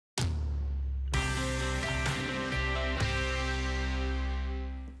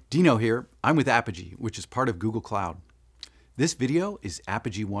Dino here. I'm with Apigee, which is part of Google Cloud. This video is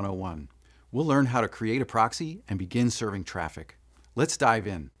Apigee 101. We'll learn how to create a proxy and begin serving traffic. Let's dive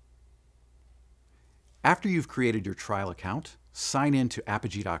in. After you've created your trial account, sign in to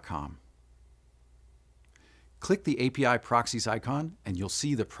apigee.com. Click the API Proxies icon and you'll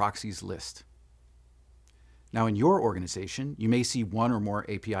see the proxies list. Now in your organization, you may see one or more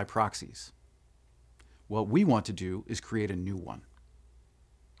API proxies. What we want to do is create a new one.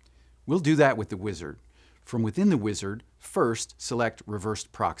 We'll do that with the wizard. From within the wizard, first select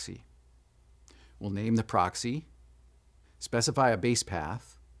Reversed Proxy. We'll name the proxy, specify a base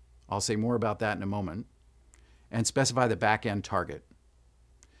path, I'll say more about that in a moment, and specify the backend target.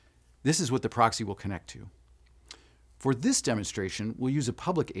 This is what the proxy will connect to. For this demonstration, we'll use a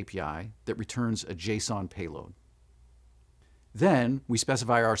public API that returns a JSON payload. Then we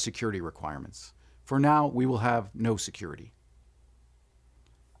specify our security requirements. For now, we will have no security.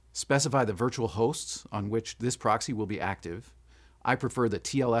 Specify the virtual hosts on which this proxy will be active. I prefer the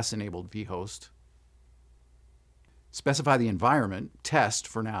TLS-enabled vhost. Specify the environment, test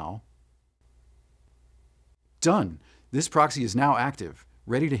for now. Done! This proxy is now active,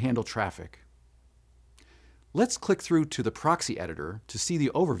 ready to handle traffic. Let's click through to the proxy editor to see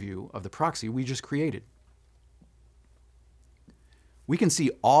the overview of the proxy we just created. We can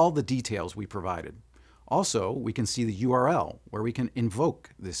see all the details we provided. Also, we can see the URL where we can invoke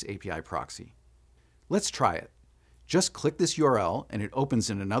this API proxy. Let's try it. Just click this URL and it opens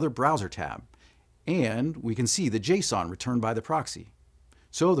in another browser tab, and we can see the JSON returned by the proxy.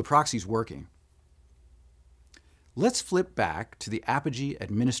 So the proxy's working. Let's flip back to the Apigee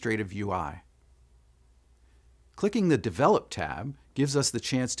Administrative UI. Clicking the Develop tab gives us the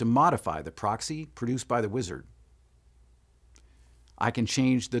chance to modify the proxy produced by the wizard. I can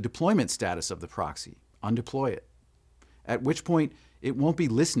change the deployment status of the proxy, undeploy it, at which point it won't be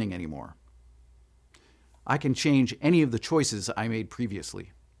listening anymore. I can change any of the choices I made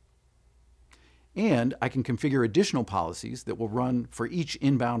previously. And I can configure additional policies that will run for each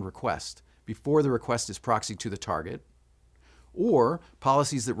inbound request before the request is proxied to the target, or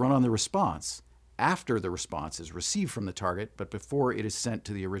policies that run on the response after the response is received from the target but before it is sent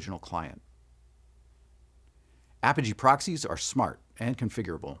to the original client. Apigee proxies are smart and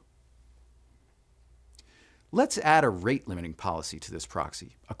configurable. Let's add a rate limiting policy to this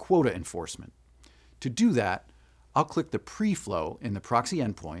proxy, a quota enforcement. To do that, I'll click the pre-flow in the proxy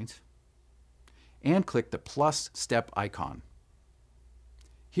endpoint and click the plus step icon.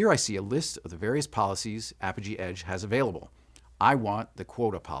 Here I see a list of the various policies Apigee Edge has available. I want the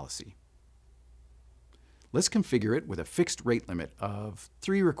quota policy. Let's configure it with a fixed rate limit of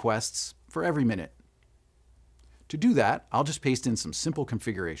 3 requests for every minute. To do that, I'll just paste in some simple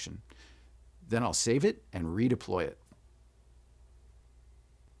configuration. Then I'll save it and redeploy it.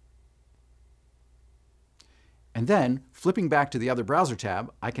 And then, flipping back to the other browser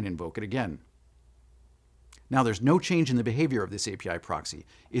tab, I can invoke it again. Now there's no change in the behavior of this API proxy.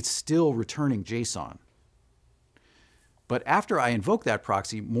 It's still returning JSON. But after I invoke that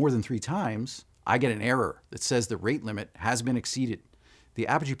proxy more than 3 times, I get an error that says the rate limit has been exceeded. The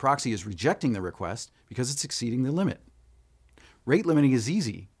Apigee proxy is rejecting the request because it's exceeding the limit. Rate limiting is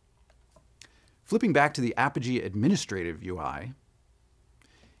easy. Flipping back to the Apigee Administrative UI,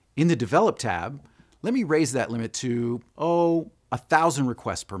 in the Develop tab, let me raise that limit to, 1,000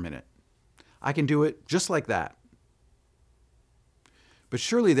 requests per minute. I can do it just like that. But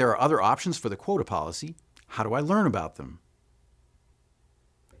surely there are other options for the quota policy. How do I learn about them?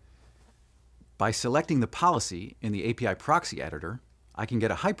 By selecting the policy in the API Proxy Editor, I can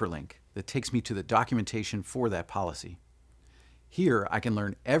get a hyperlink that takes me to the documentation for that policy. Here, I can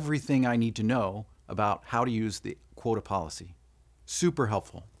learn everything I need to know about how to use the quota policy. Super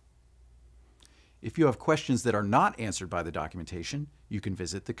helpful. If you have questions that are not answered by the documentation, you can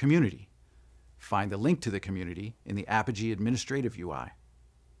visit the community. Find the link to the community in the Apigee Administrative UI.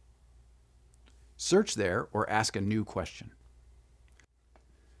 Search there or ask a new question.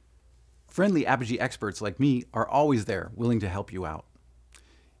 Friendly Apigee experts like me are always there, willing to help you out.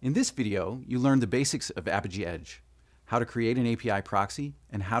 In this video, you learned the basics of Apigee Edge, how to create an API proxy,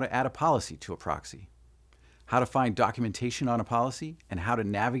 and how to add a policy to a proxy, how to find documentation on a policy, and how to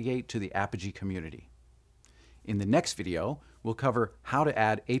navigate to the Apigee community. In the next video, we'll cover how to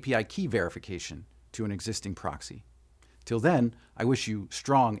add API key verification to an existing proxy. Till then, I wish you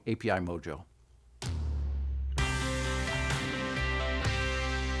strong API mojo.